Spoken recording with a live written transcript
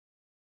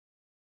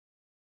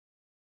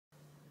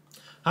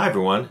Hi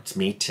everyone, it's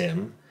me,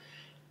 Tim,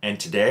 and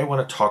today I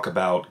want to talk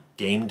about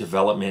game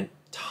development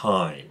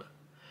time.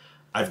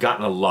 I've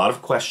gotten a lot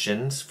of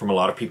questions from a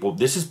lot of people.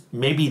 This is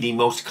maybe the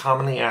most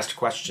commonly asked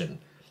question,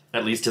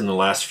 at least in the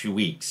last few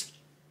weeks,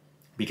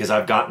 because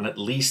I've gotten at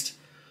least,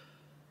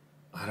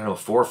 4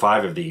 or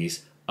 5 of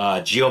these.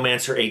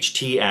 Geomancer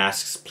HT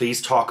asks,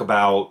 please talk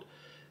about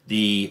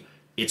the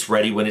it's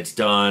ready when it's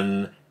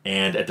done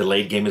and a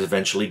delayed game is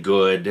eventually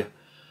good.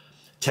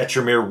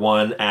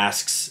 Tetramir1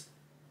 asks,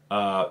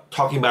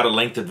 talking about a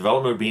length of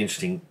development would be an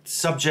interesting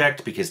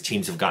subject because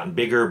teams have gotten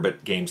bigger,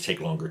 but games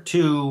take longer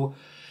too.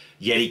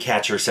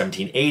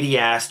 YetiCatcher1780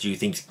 asks, do you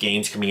think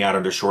games coming out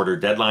under shorter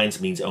deadlines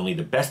means only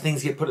the best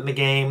things get put in the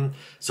game,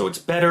 so it's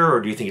better,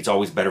 or do you think it's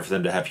always better for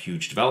them to have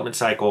huge development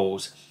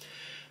cycles?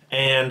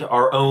 And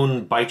our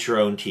own Bite Your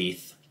Own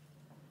Teeth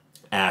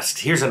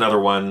asks, here's another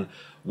one,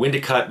 when to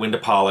cut, when to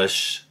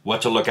polish,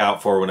 what to look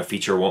out for when a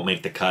feature won't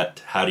make the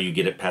cut, how do you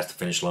get it past the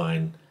finish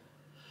line?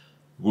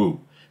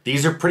 Woo.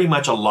 These are pretty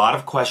much a lot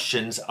of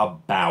questions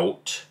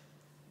about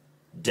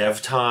dev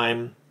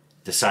time,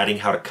 deciding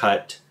how to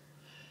cut.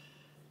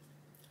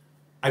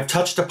 I've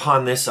touched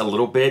upon this a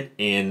little bit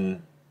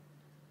in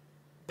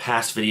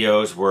past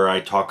videos where I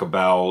talk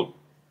about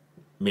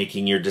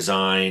making your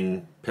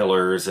design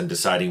pillars and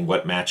deciding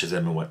what matches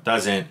them and what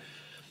doesn't.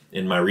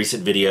 In my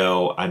recent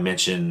video, I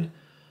mentioned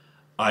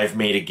I've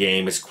made a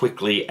game as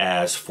quickly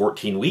as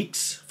 14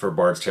 weeks for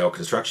Bard's Tale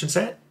construction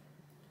set.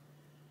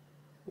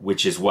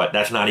 Which is what?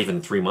 That's not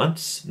even 3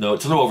 months? No,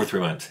 it's a little over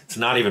 3 months. It's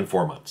not even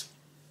 4 months.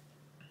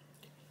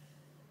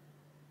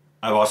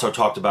 I've also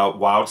talked about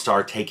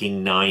WildStar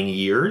taking 9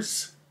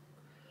 years.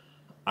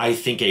 I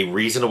think a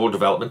reasonable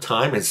development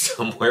time is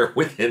somewhere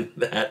within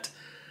that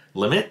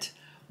limit.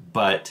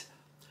 But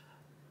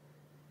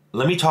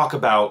let me talk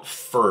about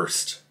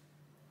first.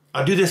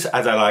 I'll do this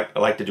as I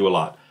like to do a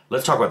lot.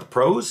 Let's talk about the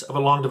pros of a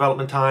long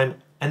development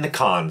time and the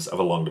cons of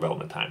a long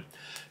development time.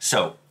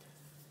 So,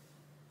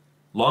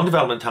 long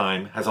development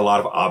time has a lot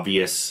of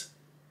obvious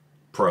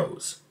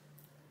pros.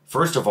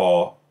 First of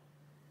all,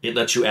 it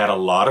lets you add a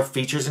lot of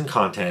features and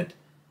content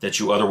that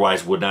you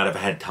otherwise would not have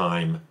had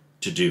time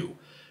to do.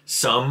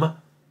 Some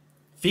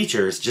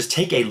features just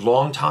take a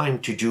long time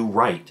to do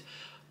right.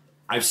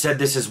 I've said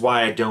this is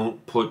why I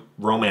don't put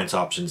romance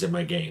options in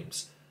my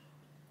games.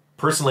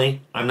 Personally,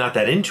 I'm not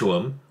that into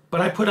them,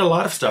 but I put a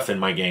lot of stuff in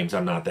my games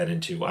I'm not that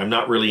into. I'm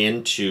not really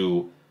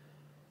into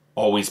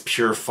always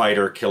pure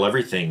fighter, kill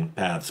everything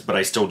paths, but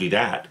I still do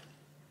that.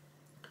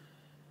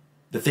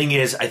 The thing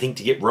is, I think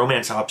to get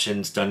romance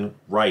options done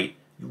right,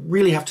 you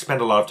really have to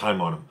spend a lot of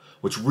time on them,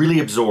 which really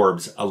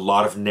absorbs a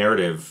lot of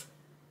narrative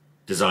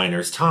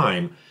designers'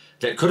 time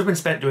that could have been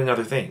spent doing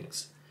other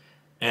things.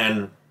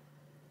 And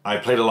I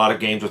played a lot of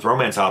games with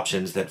romance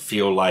options that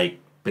feel like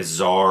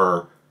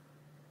bizarre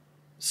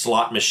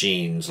slot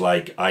machines,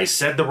 like I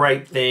said the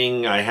right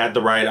thing, I had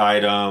the right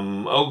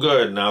item, oh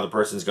good, now the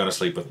person's gonna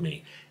sleep with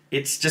me.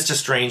 It's just a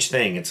strange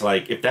thing. It's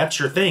like, if that's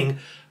your thing,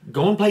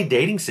 go and play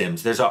dating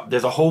sims. There's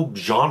a whole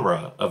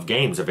genre of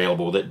games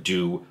available that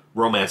do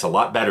romance a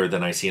lot better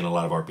than I see in a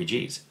lot of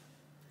RPGs.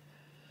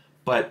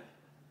 But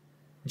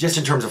just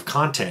in terms of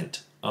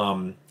content,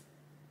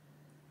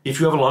 if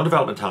you have a long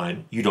development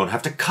time, you don't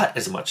have to cut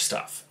as much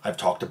stuff. I've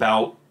talked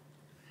about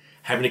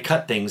having to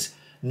cut things,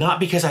 not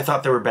because I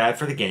thought they were bad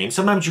for the game.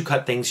 Sometimes you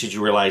cut things because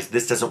you realize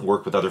this doesn't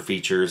work with other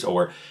features,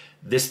 or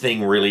this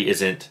thing really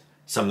isn't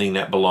something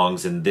that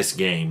belongs in this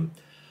game.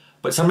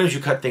 But sometimes you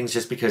cut things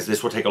just because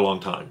this will take a long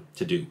time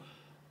to do.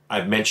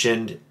 I've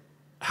mentioned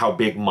how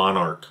big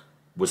Monarch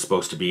was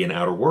supposed to be in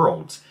Outer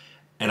Worlds,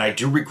 and I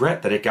do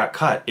regret that it got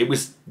cut. It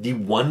was the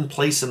one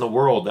place in the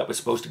world that was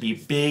supposed to be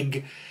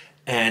big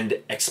and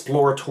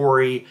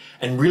exploratory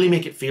and really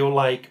make it feel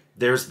like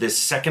there's this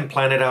second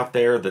planet out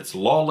there that's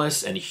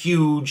lawless and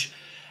huge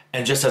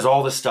and just has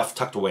all this stuff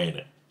tucked away in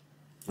it.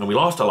 And we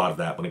lost a lot of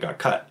that when it got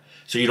cut.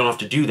 So you don't have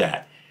to do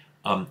that.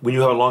 When you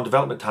have a long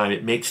development time,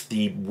 it makes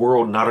the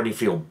world not only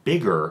feel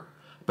bigger,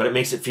 but it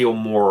makes it feel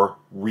more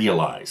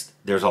realized.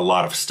 There's a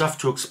lot of stuff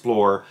to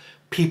explore,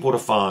 people to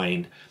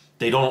find.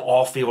 They don't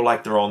all feel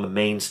like they're on the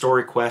main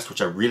story quest,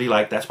 which I really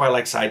like. That's why I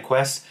like side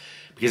quests,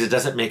 because it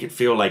doesn't make it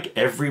feel like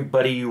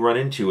everybody you run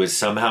into is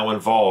somehow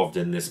involved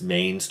in this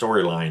main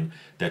storyline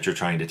that you're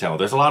trying to tell.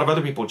 There's a lot of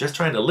other people just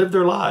trying to live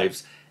their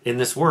lives in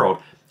this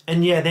world.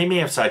 And yeah, they may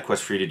have side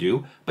quests for you to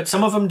do, but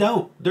some of them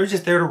don't. They're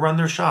just there to run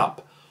their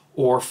shop,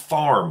 or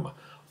farm,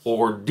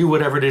 or do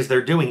whatever it is they're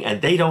doing,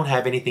 and they don't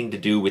have anything to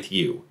do with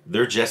you.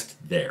 They're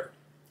just there.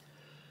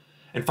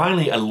 And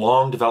finally, a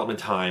long development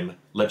time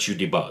lets you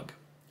debug.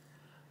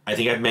 I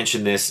think I've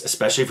mentioned this,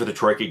 especially for the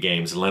Troika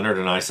games. Leonard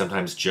and I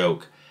sometimes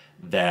joke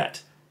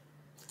that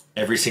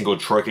every single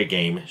Troika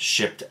game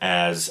shipped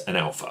as an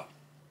alpha.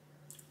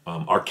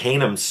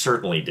 Arcanum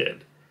certainly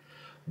did.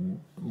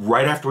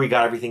 Right after we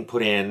got everything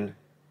put in,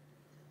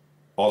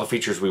 all the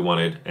features we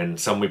wanted, and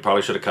some we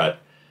probably should have cut,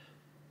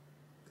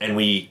 and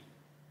we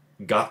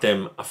got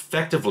them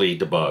effectively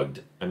debugged.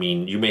 I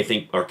mean, you may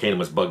think Arcanum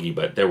was buggy,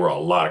 but there were a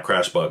lot of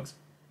crash bugs.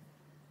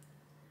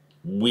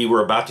 We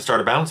were about to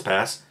start a balance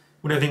pass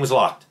when everything was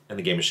locked and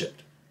the game was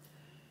shipped.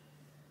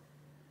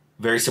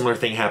 Very similar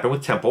thing happened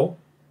with Temple.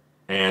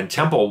 And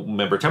Temple,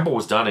 remember, Temple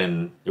was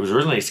done it was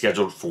originally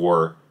scheduled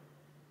for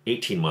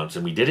 18 months,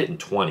 and we did it in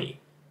 20.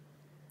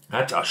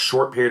 That's a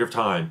short period of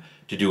time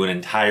to do an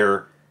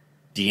entire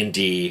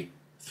D&D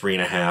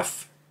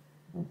 3.5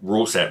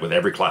 rule set with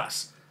every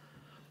class.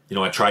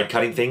 I tried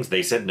cutting things.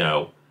 They said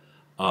no.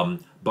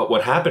 But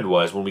what happened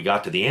was when we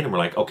got to the end and we're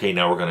like, okay,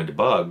 now we're going to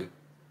debug.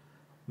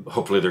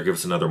 Hopefully they'll give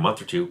us another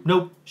month or two.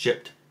 Nope,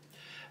 shipped.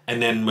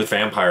 And then with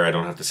Vampire, I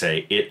don't have to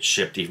say, it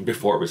shipped even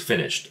before it was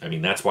finished. I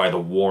mean, that's why the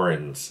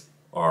Warrens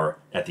are,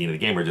 at the end of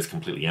the game, are just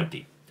completely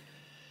empty.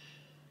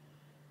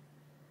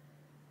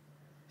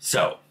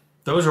 So,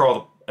 those are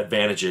all the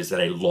advantages that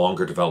a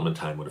longer development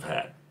time would have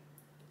had.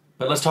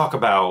 But let's talk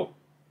about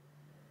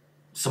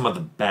some of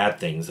the bad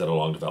things that a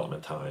long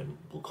development time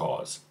will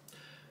cause.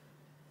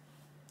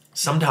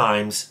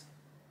 Sometimes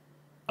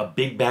a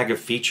big bag of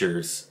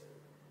features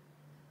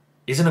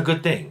isn't a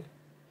good thing.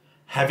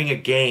 Having a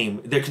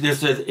game,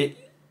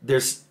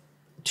 there's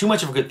too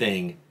much of a good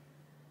thing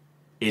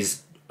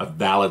is a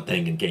valid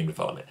thing in game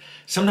development.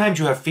 Sometimes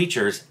you have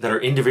features that are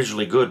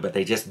individually good, but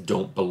they just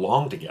don't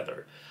belong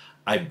together.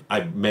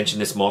 I've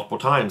mentioned this multiple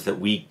times that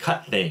we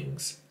cut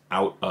things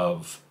out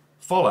of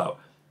Fallout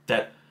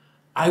that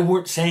I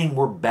weren't saying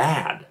were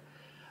bad.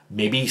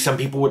 Maybe some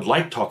people would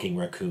like talking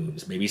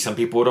raccoons. Maybe some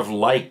people would have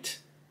liked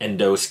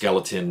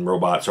endoskeleton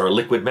robots or a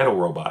liquid metal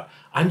robot.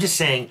 I'm just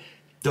saying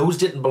those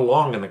didn't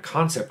belong in the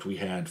concept we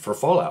had for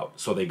Fallout,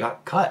 so they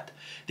got cut.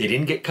 They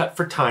didn't get cut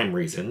for time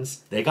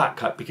reasons. They got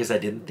cut because I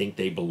didn't think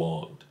they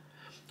belonged.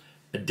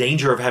 The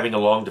danger of having a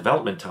long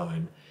development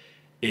time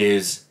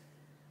is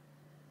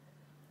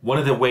one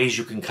of the ways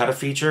you can cut a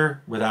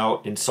feature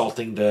without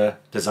insulting the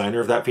designer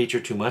of that feature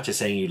too much is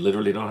saying you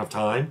literally don't have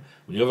time.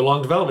 When you have a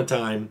long development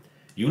time,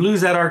 you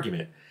lose that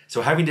argument.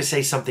 So having to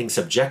say something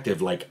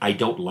subjective like, I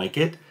don't like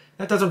it,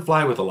 that doesn't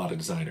fly with a lot of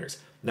designers.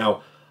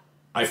 Now,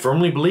 I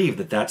firmly believe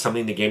that that's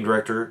something the game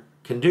director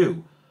can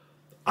do.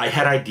 I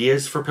had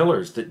ideas for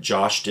pillars that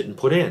Josh didn't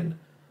put in.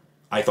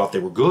 I thought they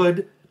were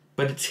good,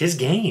 but it's his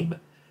game.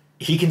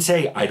 He can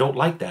say, I don't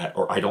like that,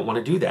 or I don't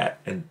want to do that,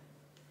 and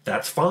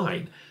that's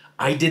fine.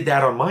 I did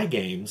that on my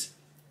games,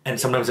 and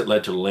sometimes it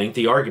led to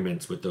lengthy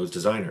arguments with those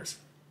designers.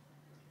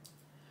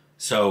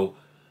 So,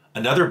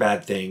 another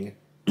bad thing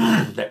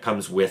that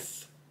comes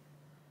with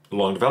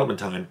long development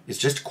time is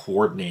just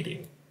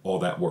coordinating all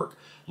that work.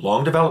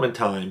 Long development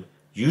time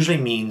usually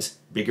means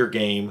bigger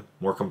game,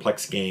 more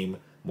complex game,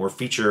 more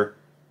feature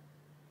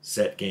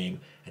set game,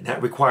 and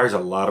that requires a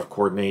lot of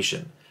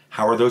coordination.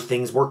 How are those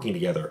things working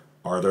together?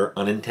 Are there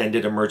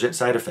unintended emergent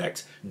side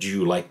effects? Do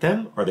you like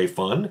them? Are they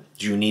fun?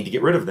 Do you need to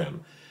get rid of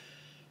them?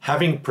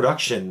 Having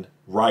production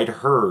ride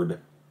herd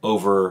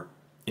over,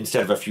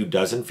 instead of a few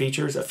dozen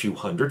features, a few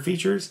hundred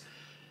features,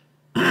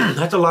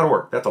 that's a lot of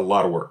work. That's a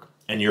lot of work.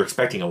 And you're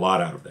expecting a lot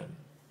out of them.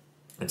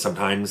 And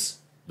sometimes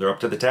they're up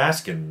to the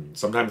task and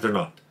sometimes they're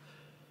not.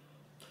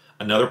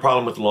 Another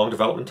problem with long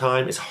development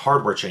time is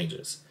hardware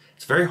changes.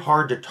 It's very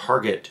hard to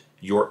target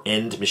your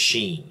end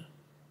machine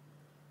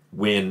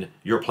when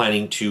you're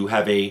planning to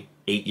have a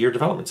 8-year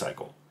development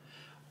cycle.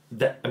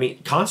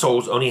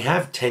 Consoles only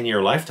have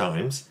 10-year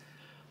lifetimes.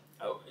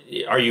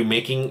 Are you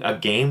making a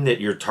game that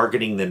you're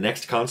targeting the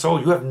next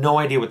console? You have no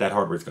idea what that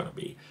hardware is going to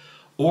be.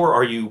 Or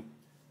are you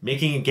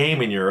making a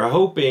game and you're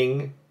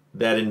hoping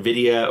that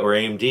NVIDIA or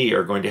AMD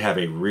are going to have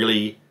a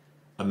really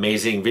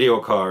amazing video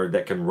card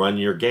that can run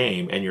your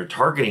game, and you're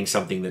targeting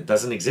something that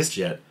doesn't exist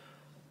yet?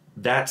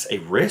 That's a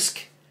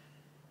risk.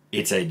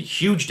 It's a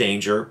huge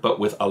danger, but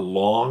with a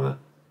long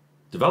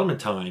development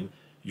time,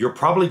 you're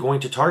probably going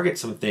to target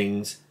some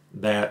things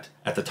that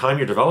at the time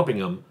you're developing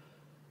them,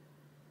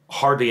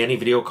 hardly any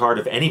video card,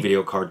 if any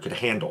video card, could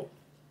handle.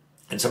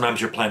 And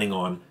sometimes you're planning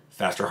on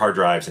faster hard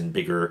drives and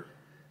bigger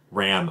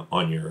RAM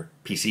on your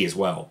PC as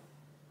well.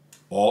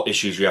 All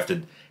issues you have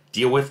to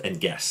deal with and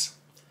guess.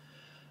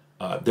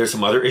 There's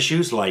some other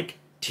issues like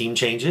team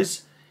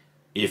changes.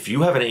 If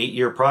you have an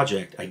 8-year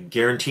project, I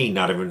guarantee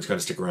not everyone's going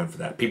to stick around for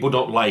that. People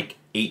don't like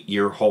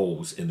 8-year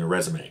holes in their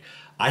resume.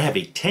 I have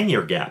a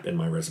 10-year gap in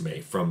my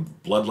resume from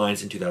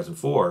Bloodlines in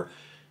 2004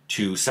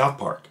 to South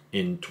Park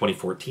in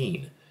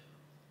 2014.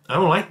 I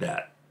don't like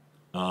that.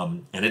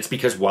 And it's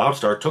because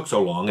WildStar took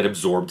so long, it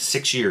absorbed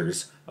 6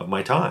 years of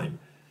my time.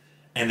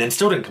 And then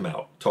still didn't come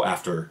out till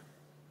after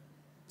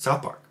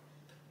South Park.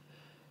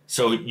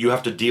 So you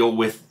have to deal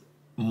with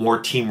more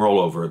team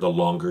rollover the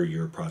longer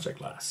your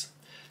project lasts.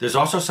 There's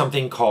also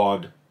something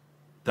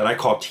that I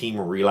call team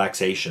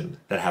relaxation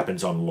that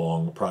happens on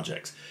long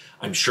projects.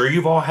 I'm sure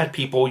you've all had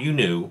people you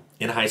knew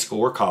in high school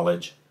or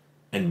college,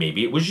 and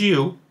maybe it was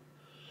you,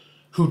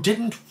 who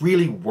didn't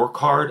really work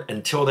hard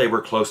until they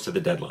were close to the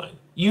deadline.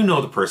 You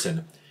know the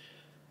person.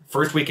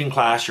 First week in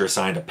class, you're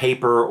assigned a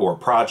paper or a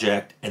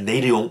project, and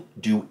they don't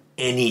do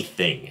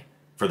anything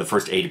for the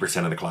first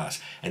 80% of the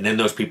class. And then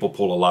those people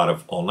pull a lot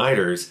of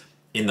all-nighters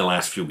in the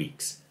last few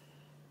weeks.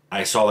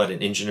 I saw that in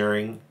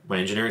my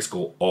engineering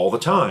school all the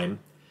time.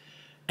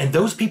 And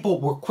those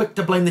people were quick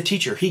to blame the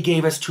teacher. He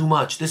gave us too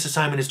much. This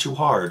assignment is too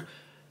hard.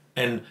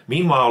 And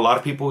meanwhile, a lot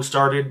of people who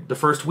started the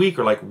first week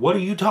are like, what are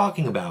you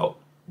talking about?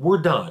 We're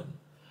done.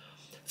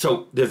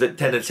 So there's a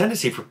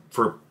tendency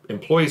for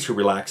employees who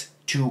relax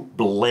to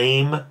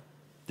blame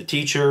the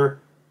teacher,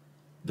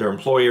 their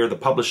employer, the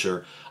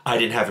publisher. I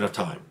didn't have enough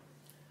time.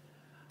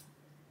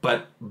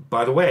 But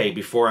by the way,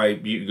 before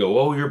you go,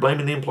 oh, you're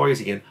blaming the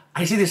employees again,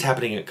 I see this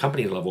happening at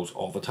company levels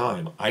all the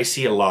time. I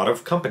see a lot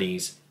of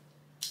companies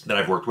that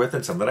I've worked with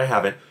and some that I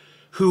haven't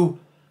who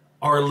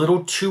are a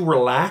little too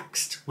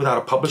relaxed without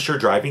a publisher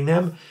driving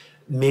them.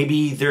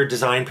 Maybe their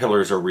design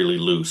pillars are really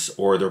loose,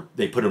 or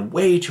they put in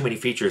way too many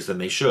features than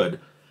they should.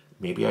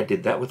 Maybe I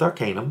did that with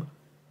Arcanum.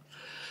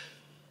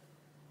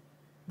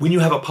 When you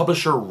have a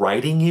publisher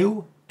writing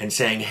you and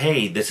saying,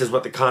 hey, this is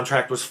what the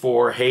contract was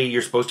for, hey,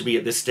 you're supposed to be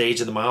at this stage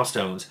in the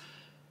milestones,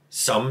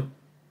 some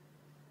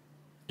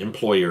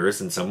employers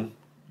and some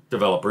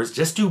developers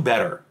just do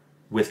better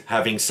with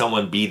having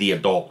someone be the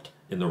adult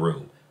in the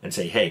room and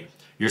say, hey,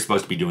 you're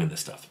supposed to be doing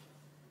this stuff.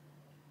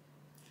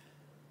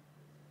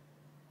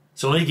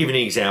 So let me give you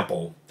an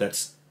example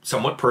that's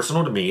somewhat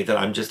personal to me that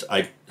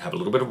I have a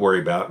little bit of worry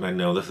about, and I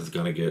know this is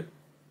going to get,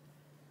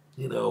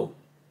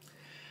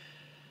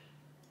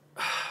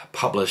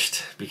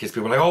 published because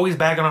people are like, always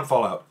bagging on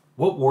Fallout.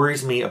 What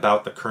worries me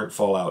about the current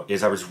Fallout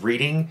is I was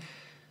reading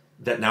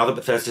that now that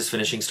Bethesda's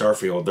finishing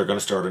Starfield, they're going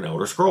to start an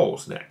Elder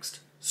Scrolls next.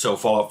 So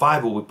Fallout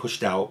 5 will be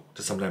pushed out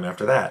to sometime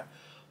after that.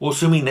 Well,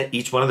 assuming that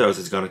each one of those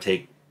is going to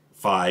take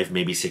 5,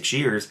 maybe 6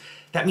 years,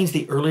 that means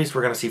the earliest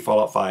we're going to see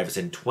Fallout 5 is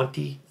in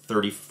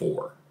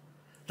 2034.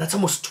 That's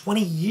almost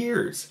 20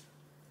 years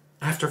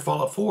after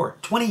Fallout 4.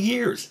 20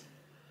 years.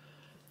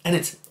 And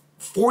it's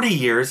 40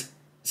 years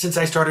since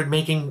I started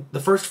making the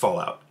first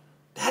Fallout.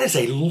 That is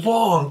a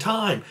long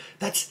time.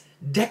 That's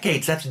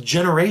decades. That's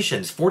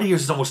generations. 40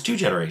 years is almost 2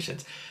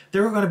 generations.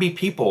 There are going to be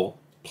people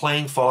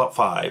playing Fallout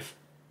 5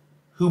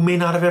 who may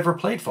not have ever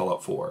played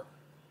Fallout 4,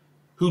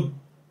 who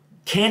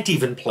can't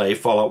even play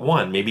Fallout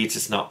 1. Maybe it's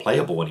just not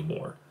playable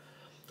anymore.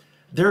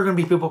 There are going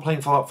to be people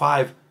playing Fallout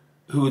 5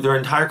 who their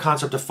entire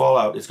concept of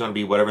Fallout is going to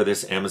be whatever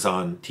this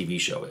Amazon TV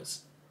show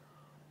is.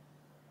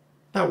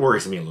 That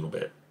worries me a little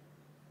bit.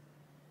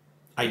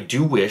 I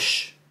do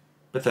wish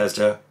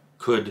Bethesda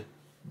could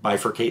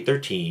bifurcate their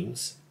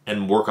teams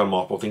and work on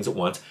multiple things at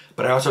once,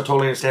 but I also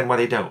totally understand why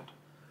they don't.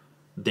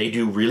 They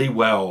do really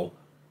well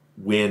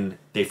when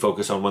they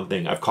focus on one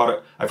thing.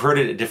 I've heard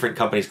it at different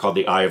companies called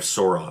the Eye of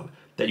Sauron,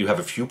 that you have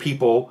a few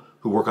people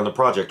who work on the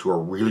project who are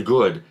really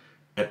good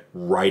at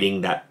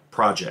writing that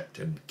project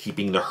and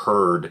keeping the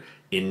herd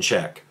in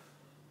check.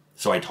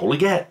 So I totally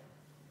get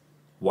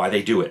why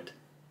they do it.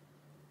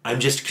 I'm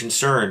just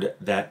concerned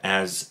that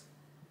as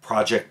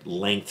project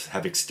lengths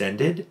have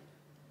extended,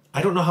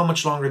 I don't know how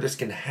much longer this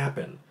can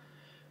happen,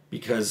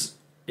 because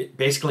it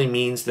basically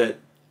means that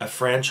a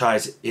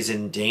franchise is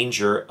in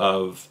danger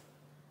of,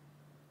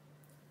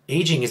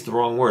 aging is the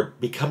wrong word,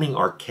 becoming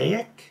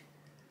archaic.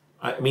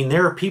 I mean,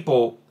 there are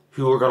people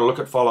who are going to look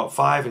at Fallout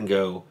 5 and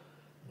go,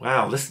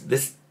 wow,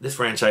 this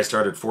franchise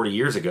started 40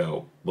 years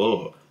ago.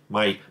 Ugh.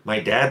 My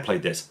dad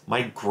played this.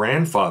 My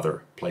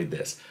grandfather played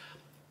this.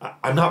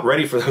 I'm not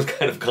ready for those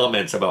kind of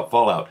comments about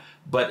Fallout,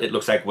 but it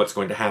looks like what's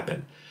going to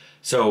happen.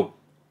 So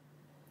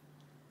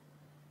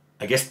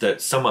I guess to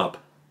sum up,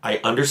 I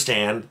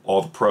understand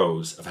all the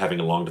pros of having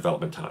a long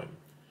development time.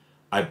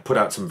 I've put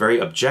out some very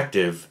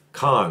objective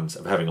cons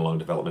of having a long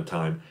development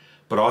time,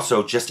 but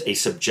also just a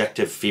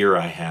subjective fear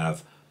I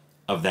have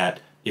of that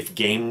if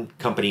game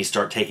companies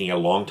start taking a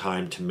long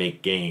time to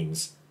make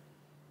games,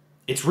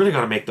 it's really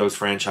going to make those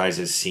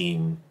franchises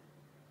seem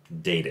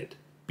dated,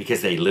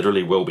 because they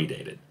literally will be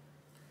dated.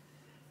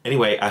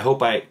 Anyway, I hope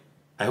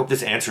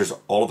this answers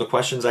all of the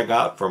questions I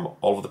got from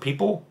all of the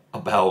people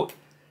about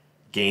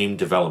game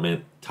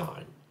development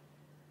time.